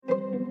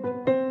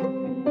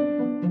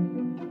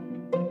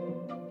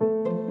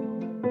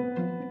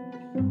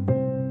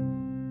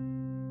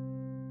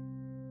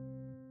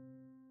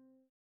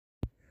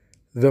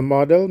The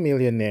Model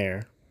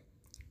Millionaire,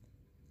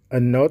 A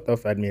Note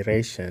of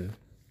Admiration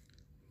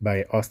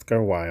by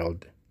Oscar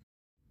Wilde.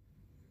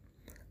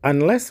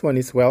 Unless one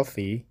is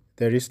wealthy,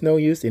 there is no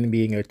use in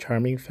being a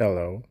charming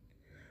fellow.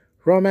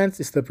 Romance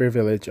is the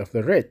privilege of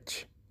the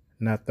rich,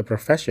 not the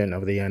profession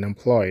of the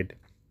unemployed.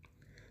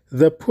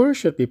 The poor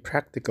should be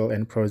practical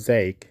and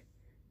prosaic.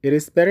 It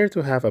is better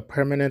to have a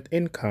permanent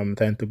income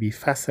than to be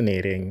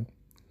fascinating.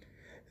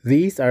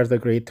 These are the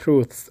great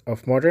truths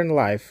of modern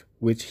life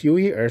which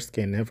Huey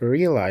Erskine never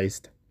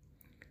realized.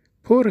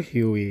 Poor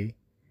Huey!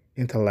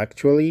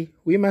 Intellectually,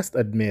 we must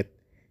admit,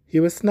 he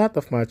was not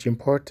of much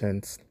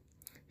importance.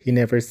 He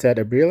never said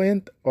a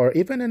brilliant or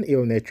even an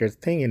ill-natured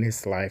thing in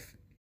his life.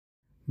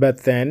 But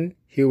then,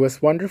 he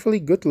was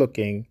wonderfully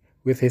good-looking,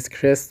 with his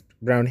crisp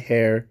brown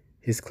hair,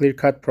 his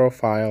clear-cut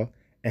profile,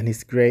 and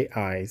his gray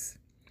eyes.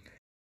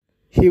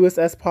 He was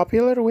as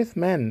popular with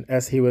men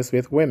as he was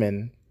with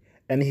women,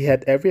 and he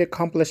had every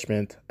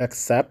accomplishment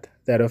except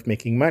that of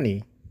making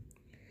money.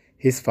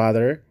 His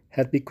father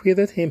had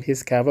bequeathed him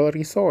his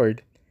cavalry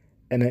sword,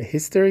 and a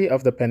history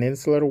of the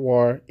Peninsular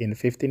War in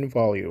 15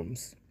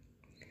 volumes.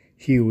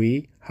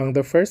 Huey hung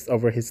the first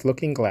over his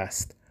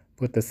looking-glass,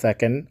 put the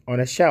second on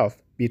a shelf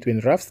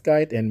between Ruff's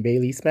Guide and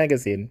Bailey's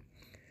magazine,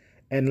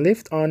 and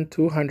lived on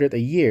 200 a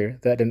year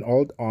that an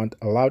old aunt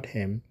allowed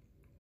him.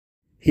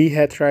 He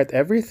had tried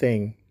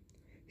everything.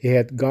 He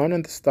had gone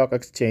on the stock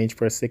exchange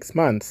for 6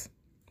 months.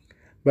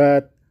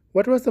 But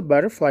what was a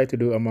butterfly to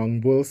do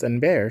among bulls and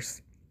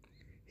bears?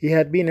 He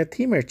had been a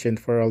tea merchant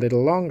for a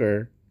little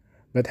longer,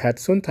 but had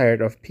soon tired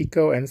of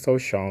Pico and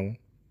Souchong.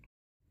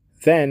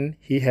 Then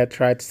he had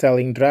tried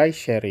selling dry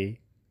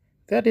sherry.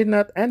 That did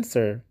not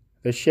answer.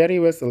 The sherry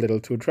was a little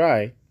too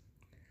dry.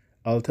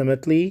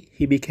 Ultimately,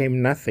 he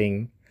became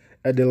nothing,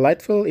 a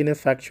delightful,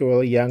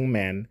 ineffectual young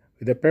man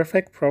with a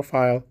perfect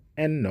profile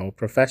and no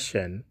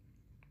profession.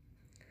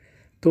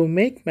 To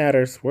make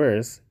matters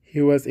worse,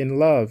 he was in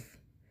love.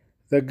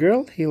 The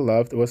girl he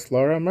loved was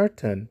Laura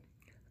Merton,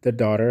 the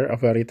daughter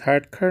of a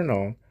retired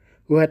colonel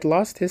who had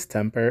lost his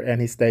temper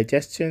and his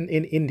digestion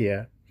in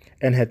India,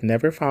 and had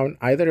never found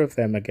either of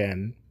them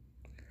again.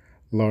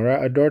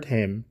 Laura adored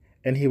him,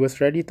 and he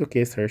was ready to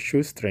kiss her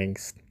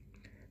shoestrings.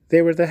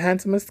 They were the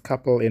handsomest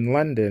couple in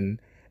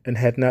London, and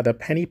had not a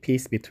penny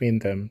piece between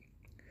them.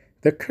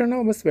 The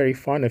colonel was very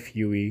fond of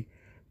Huey,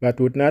 but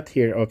would not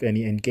hear of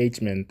any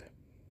engagement.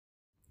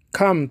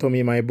 "Come to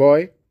me, my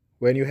boy,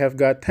 when you have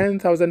got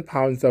 10,000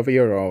 pounds of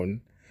your own,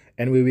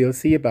 and we will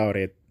see about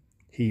it,"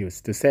 he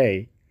used to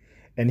say.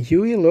 And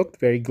Huey looked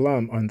very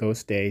glum on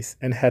those days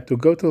and had to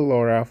go to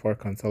Laura for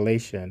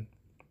consolation.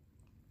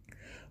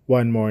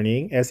 One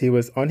morning, as he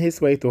was on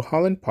his way to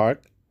Holland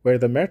Park, where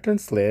the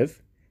Mertons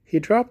live, he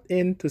dropped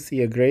in to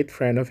see a great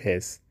friend of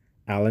his,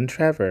 Alan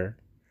Trevor.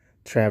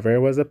 Trevor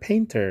was a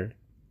painter.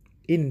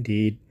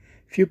 Indeed,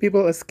 few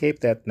people escape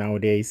that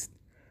nowadays.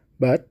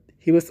 But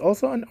he was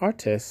also an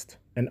artist,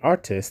 and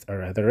artists are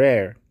rather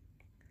rare.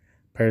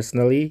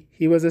 Personally,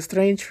 he was a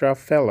strange,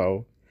 rough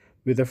fellow,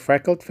 with a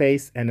freckled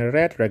face and a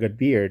red, ragged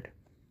beard.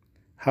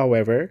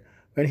 However,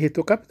 when he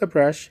took up the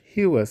brush,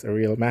 he was a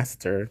real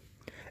master,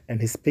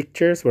 and his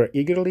pictures were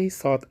eagerly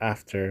sought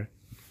after.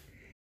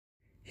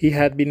 He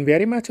had been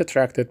very much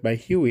attracted by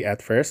Huey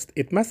at first,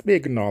 it must be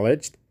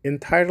acknowledged,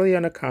 entirely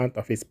on account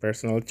of his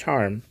personal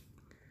charm.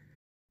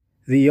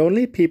 "The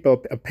only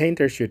people a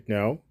painter should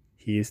know,"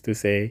 he used to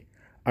say,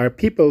 "are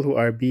people who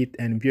are beat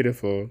and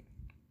beautiful,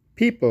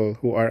 people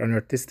who are an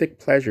artistic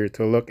pleasure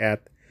to look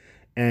at,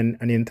 and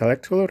an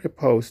intellectual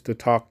repose to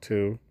talk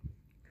to.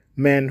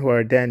 Men who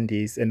are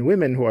dandies and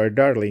women who are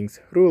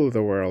darlings rule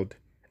the world.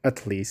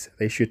 At least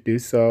they should do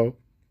so."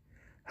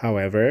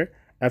 However,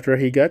 after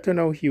he got to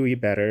know Huey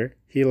better,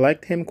 he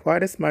liked him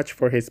quite as much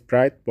for his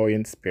bright,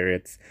 buoyant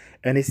spirits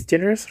and his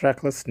generous,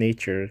 reckless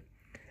nature,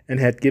 and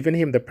had given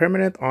him the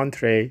permanent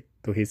entree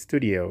to his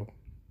studio.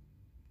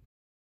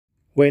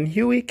 When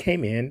Huey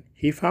came in,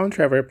 he found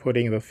Trevor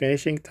putting the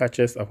finishing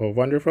touches of a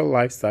wonderful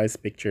life-size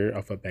picture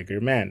of a beggar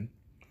man.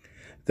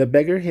 The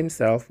beggar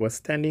himself was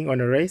standing on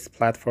a raised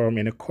platform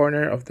in a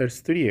corner of the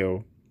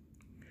studio.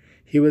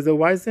 He was a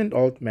wizened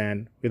old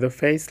man with a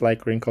face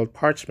like wrinkled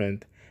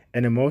parchment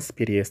and a most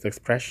piteous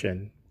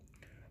expression.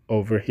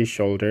 Over his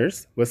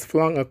shoulders was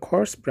flung a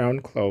coarse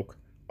brown cloak,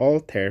 all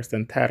tears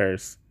and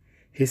tatters.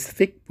 His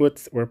thick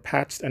boots were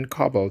patched and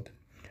cobbled,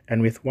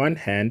 and with one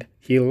hand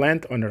he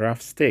leant on a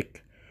rough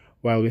stick,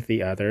 while with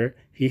the other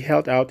he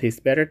held out his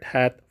battered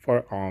hat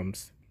for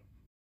alms.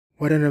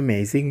 "What an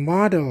amazing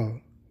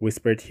model!"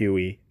 whispered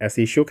Huey as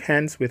he shook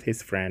hands with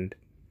his friend.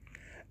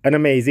 "An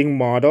amazing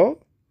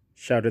model?"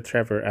 shouted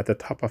Trevor at the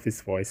top of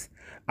his voice.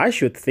 "I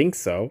should think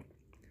so.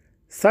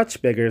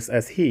 Such beggars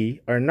as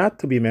he are not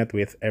to be met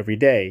with every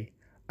day.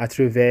 A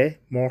trouvé,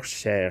 mon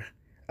cher,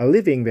 a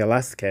living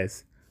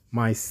Velasquez.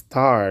 My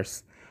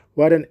stars,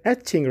 what an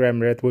etching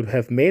Rembrandt would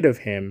have made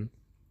of him!"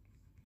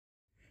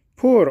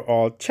 "Poor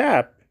old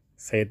chap,"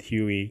 said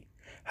Huey.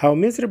 "How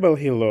miserable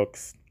he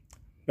looks.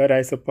 But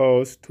I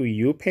suppose, to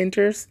you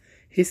painters,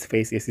 his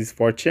face is his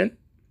fortune?"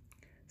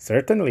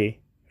 "Certainly,"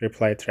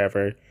 replied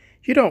Trevor.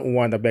 "You don't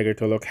want a beggar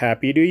to look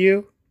happy, do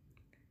you?"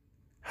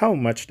 How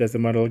much does a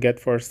model get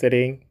for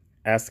sitting?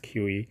 Asked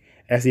Huey,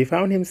 as he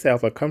found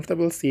himself a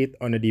comfortable seat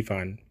on a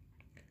divan.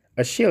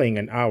 A shilling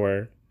an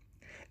hour.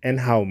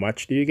 And how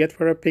much do you get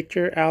for a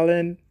picture,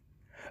 Alan?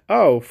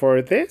 Oh,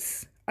 for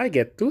this, I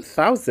get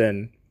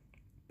 2,000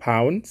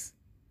 pounds,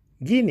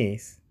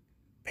 guineas.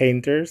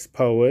 Painters,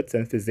 poets,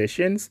 and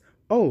physicians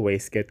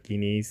always get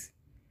guineas.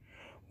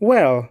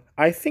 Well,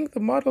 I think the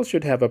model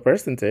should have a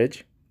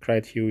percentage,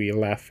 cried Huey,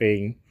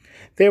 laughing.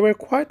 They work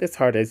quite as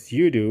hard as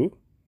you do.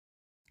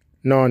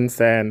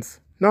 Nonsense,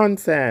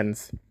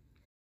 nonsense.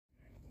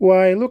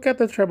 Why, look at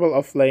the trouble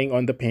of laying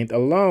on the paint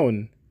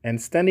alone,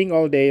 and standing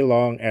all day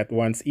long at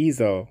one's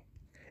easel.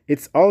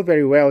 It's all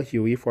very well,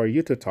 Huey, for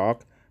you to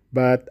talk,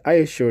 but I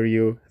assure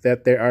you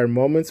that there are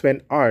moments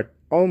when art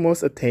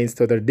almost attains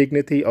to the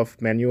dignity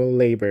of manual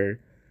labor.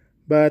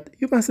 But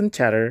you mustn't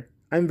chatter.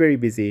 I'm very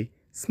busy.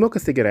 Smoke a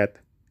cigarette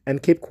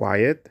and keep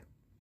quiet.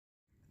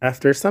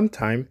 After some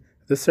time,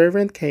 the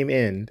servant came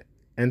in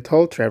and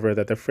told Trevor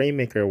that the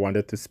framemaker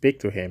wanted to speak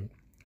to him.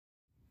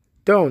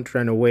 Don't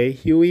run away,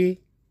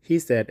 Huey, he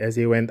said as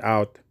he went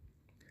out.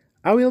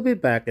 I will be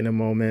back in a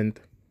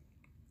moment.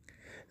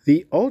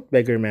 The old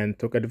beggarman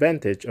took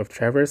advantage of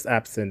Trevor's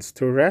absence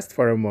to rest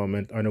for a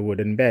moment on a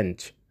wooden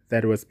bench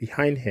that was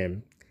behind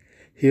him.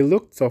 He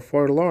looked so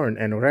forlorn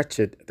and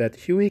wretched that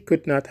Huey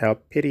could not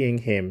help pitying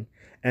him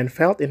and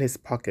felt in his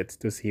pockets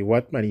to see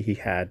what money he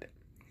had.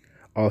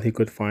 All he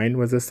could find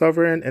was a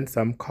sovereign and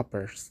some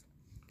coppers.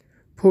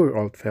 Poor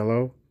old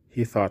fellow,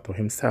 he thought to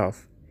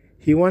himself.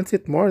 He wants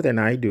it more than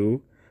I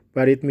do,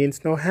 but it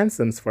means no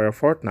hansoms for a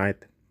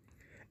fortnight.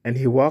 And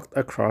he walked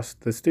across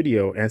the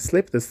studio and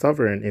slipped the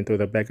sovereign into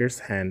the beggar's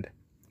hand.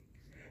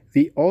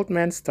 The old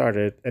man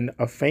started, and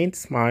a faint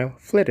smile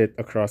flitted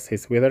across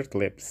his withered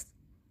lips.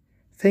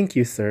 Thank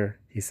you, sir,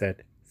 he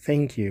said.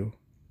 Thank you.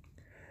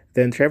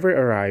 Then Trevor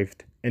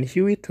arrived, and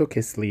Huey took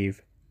his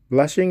leave,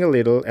 blushing a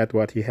little at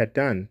what he had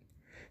done.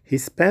 He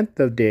spent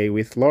the day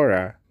with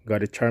Laura,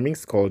 got a charming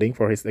scolding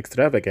for his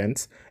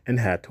extravagance, and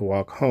had to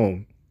walk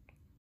home.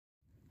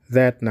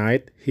 That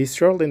night, he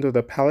strolled into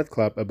the Pallet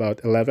Club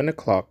about 11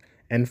 o'clock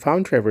and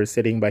found Trevor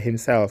sitting by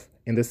himself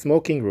in the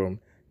smoking room,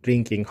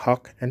 drinking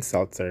hock and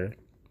seltzer.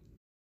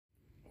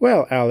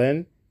 Well,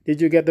 Alan,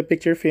 did you get the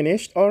picture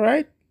finished all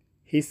right?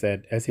 He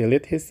said as he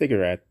lit his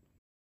cigarette.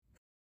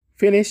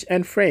 Finished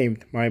and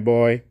framed, my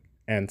boy,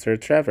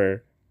 answered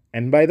Trevor.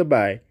 And by the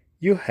by,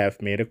 you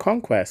have made a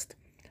conquest.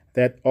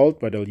 That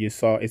old model you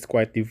saw is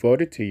quite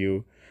devoted to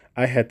you.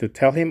 I had to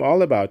tell him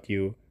all about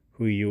you,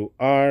 who you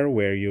are,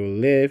 where you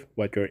live,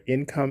 what your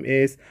income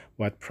is,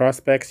 what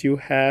prospects you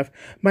have.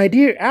 My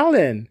dear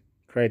Alan,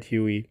 cried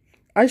Huey,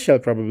 I shall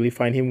probably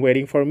find him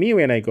waiting for me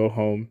when I go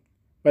home.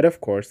 But of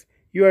course,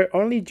 you are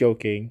only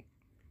joking.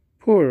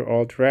 Poor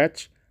old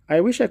wretch, I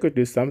wish I could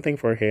do something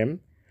for him.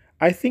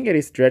 I think it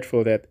is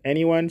dreadful that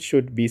anyone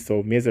should be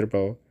so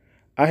miserable.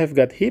 I have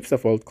got heaps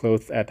of old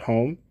clothes at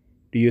home.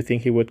 Do you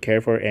think he would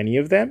care for any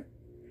of them?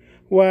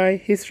 Why,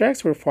 his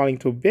rags were falling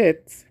to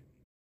bits.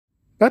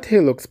 But he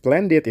looks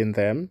splendid in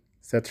them,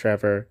 said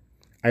Trevor.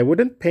 I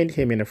wouldn't paint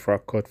him in a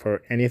frock coat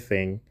for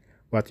anything.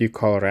 What you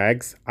call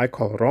rags, I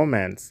call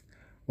romance.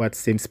 What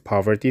seems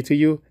poverty to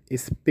you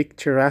is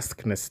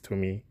picturesqueness to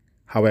me.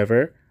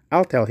 However,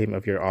 I'll tell him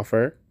of your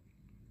offer.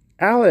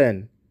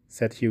 Alan,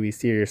 said Huey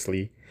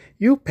seriously,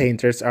 you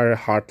painters are a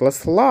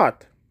heartless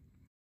lot.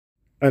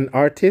 An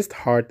artist's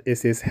heart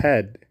is his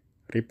head,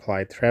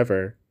 replied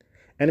Trevor.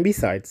 And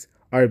besides,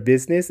 our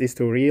business is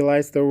to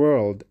realize the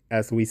world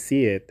as we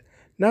see it,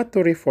 not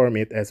to reform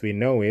it as we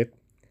know it.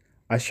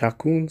 À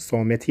chacun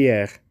son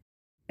métier.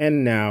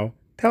 And now,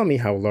 tell me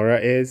how Laura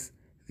is.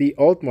 The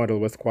old model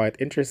was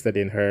quite interested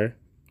in her.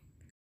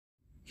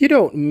 You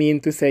don't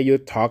mean to say you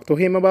talked to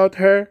him about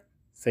her?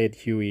 Said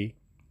Huey.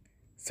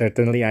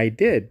 Certainly I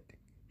did.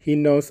 He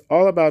knows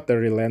all about the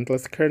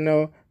relentless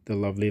Colonel, the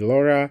lovely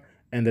Laura,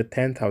 and the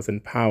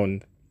 10,000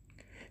 pound.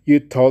 You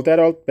told that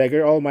old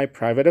beggar all my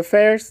private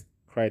affairs?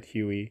 Cried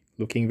Huey,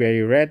 looking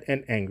very red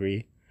and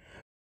angry.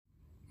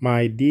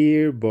 My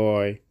dear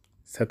boy,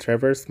 said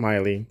Trevor,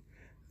 smiling,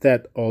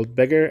 that old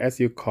beggar, as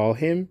you call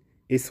him,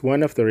 is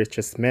one of the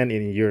richest men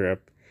in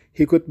Europe.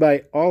 He could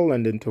buy all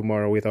London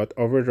tomorrow without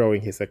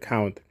overdrawing his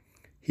account.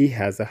 He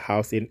has a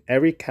house in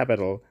every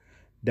capital,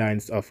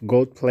 dines off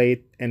gold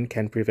plate, and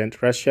can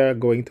prevent Russia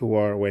going to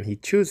war when he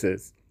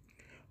chooses.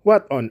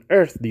 What on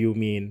earth do you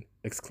mean?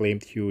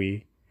 Exclaimed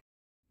Huey.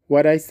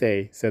 What I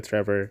say, said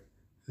Trevor.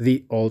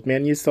 The old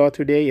man you saw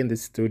today in the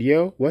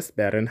studio was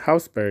Baron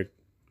Hausberg.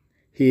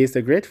 He is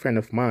a great friend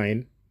of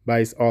mine,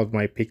 buys all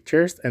my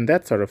pictures and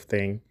that sort of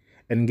thing,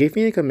 and gave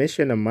me a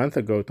commission a month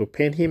ago to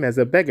paint him as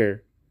a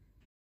beggar.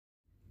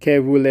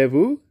 Que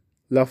voulez-vous?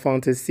 La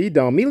fantaisie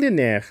d'un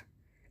millionnaire.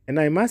 And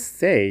I must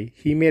say,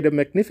 he made a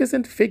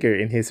magnificent figure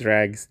in his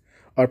rags,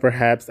 or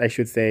perhaps I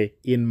should say,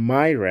 in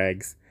my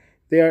rags.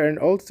 They are an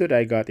old suit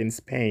I got in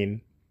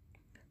Spain.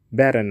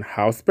 Baron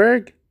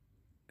Hausberg?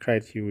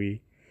 Cried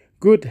Huey.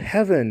 Good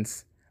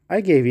heavens!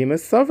 I gave him a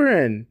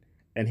sovereign!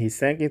 And he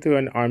sank into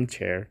an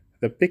armchair,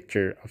 the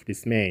picture of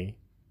dismay.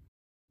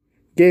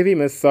 Gave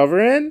him a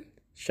sovereign?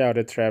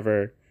 Shouted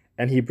Trevor,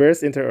 and he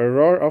burst into a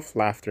roar of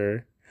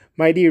laughter.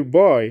 My dear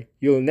boy,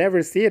 you'll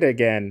never see it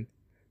again.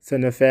 Ce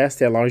ne fait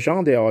c'est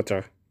l'argent des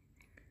autres.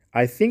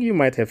 I think you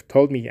might have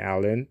told me,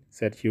 Alan,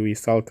 said Hughie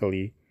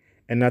sulkily,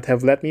 and not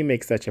have let me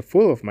make such a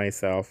fool of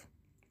myself.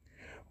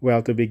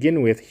 Well, to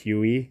begin with,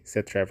 Hughie,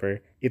 said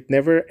Trevor, it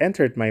never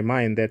entered my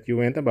mind that you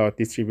went about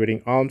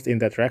distributing alms in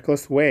that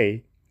reckless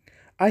way.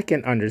 I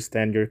can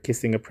understand your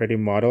kissing a pretty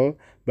model,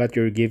 but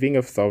your giving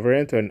a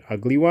sovereign to an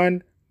ugly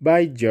one?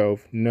 By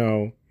Jove,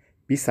 no.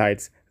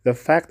 Besides, the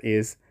fact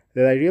is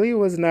that I really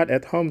was not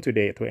at home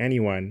today to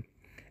anyone.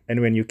 And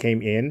when you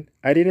came in,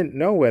 I didn't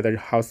know whether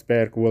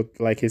Hausberg would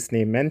like his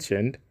name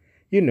mentioned.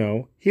 You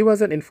know, he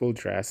wasn't in full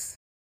dress.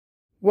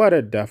 What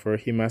a duffer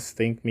he must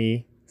think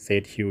me,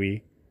 said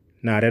Hughie.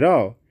 Not at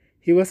all.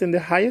 He was in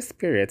the highest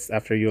spirits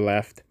after you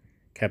left,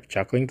 kept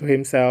chuckling to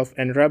himself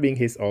and rubbing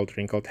his old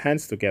wrinkled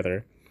hands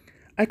together.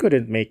 I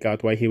couldn't make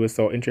out why he was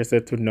so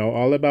interested to know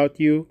all about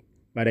you,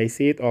 but I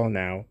see it all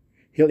now.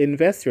 He'll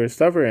invest your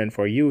sovereign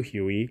for you,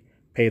 Hughie,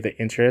 pay the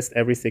interest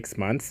every 6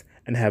 months,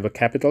 and have a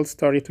capital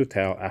story to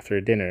tell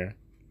after dinner.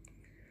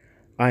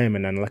 I am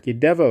an unlucky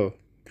devil,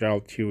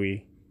 growled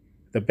Hughie.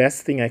 The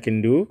best thing I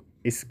can do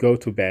is go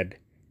to bed.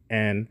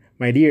 And,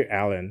 my dear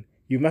Alan,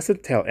 you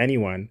mustn't tell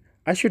anyone.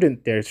 I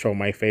shouldn't dare throw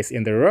my face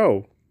in the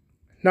row.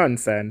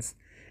 Nonsense.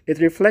 It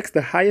reflects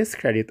the highest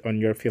credit on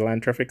your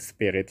philanthropic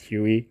spirit,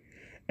 Hughie.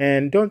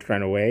 And don't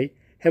run away.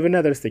 Have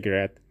another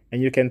cigarette,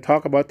 and you can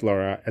talk about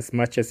Laura as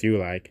much as you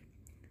like.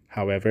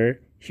 However,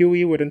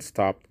 Hughie wouldn't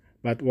stop,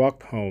 but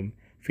walked home,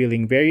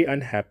 feeling very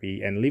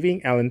unhappy and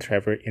leaving Alan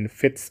Trevor in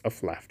fits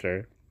of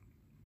laughter.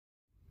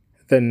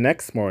 The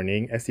next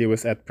morning, as he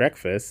was at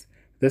breakfast,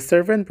 the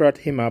servant brought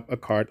him up a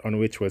card on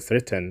which was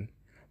written,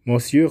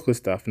 Monsieur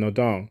Gustave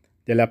Nodon,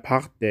 de la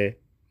part de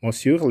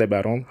Monsieur le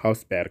Baron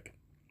Hausberg.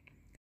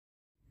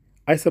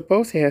 I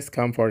suppose he has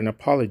come for an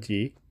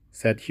apology,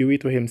 said Hughie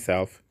to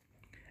himself,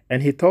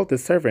 and he told the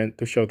servant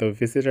to show the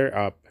visitor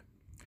up.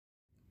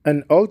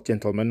 An old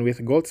gentleman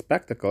with gold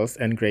spectacles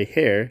and grey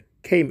hair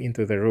came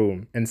into the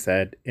room and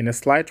said, in a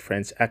slight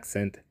French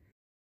accent,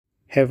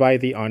 Have I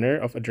the honor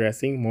of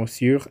addressing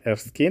Monsieur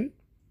Erskine?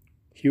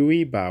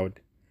 Hughie bowed.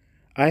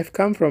 I have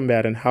come from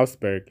Baron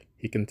Hausberg,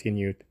 he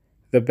continued.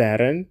 The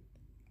Baron?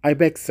 I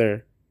beg,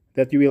 sir,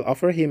 that you will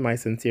offer him my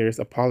sincerest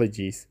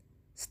apologies,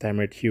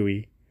 stammered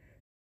Hughie.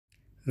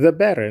 The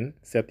Baron,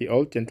 said the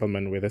old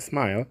gentleman with a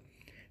smile,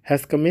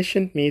 has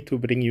commissioned me to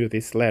bring you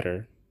this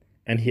letter,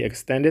 and he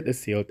extended a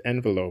sealed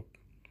envelope.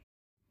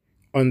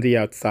 On the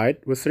outside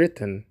was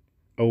written,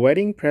 A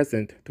wedding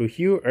present to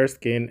Hugh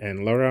Erskine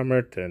and Laura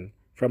Merton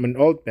from an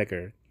old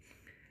beggar,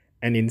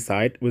 and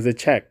inside was a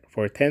cheque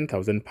for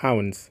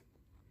 £10,000.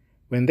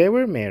 When they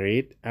were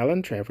married,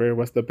 Alan Trevor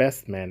was the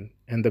best man,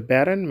 and the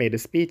Baron made a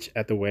speech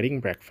at the wedding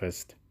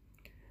breakfast.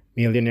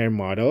 Millionaire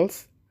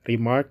models,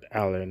 remarked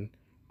Alan,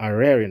 are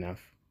rare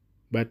enough,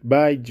 but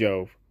by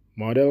Jove,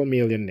 model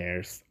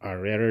millionaires are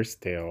rarer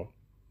still.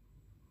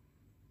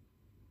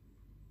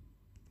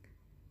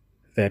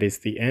 That is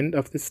the end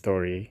of the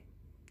story.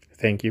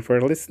 Thank you for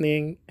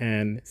listening,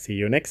 and see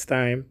you next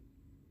time.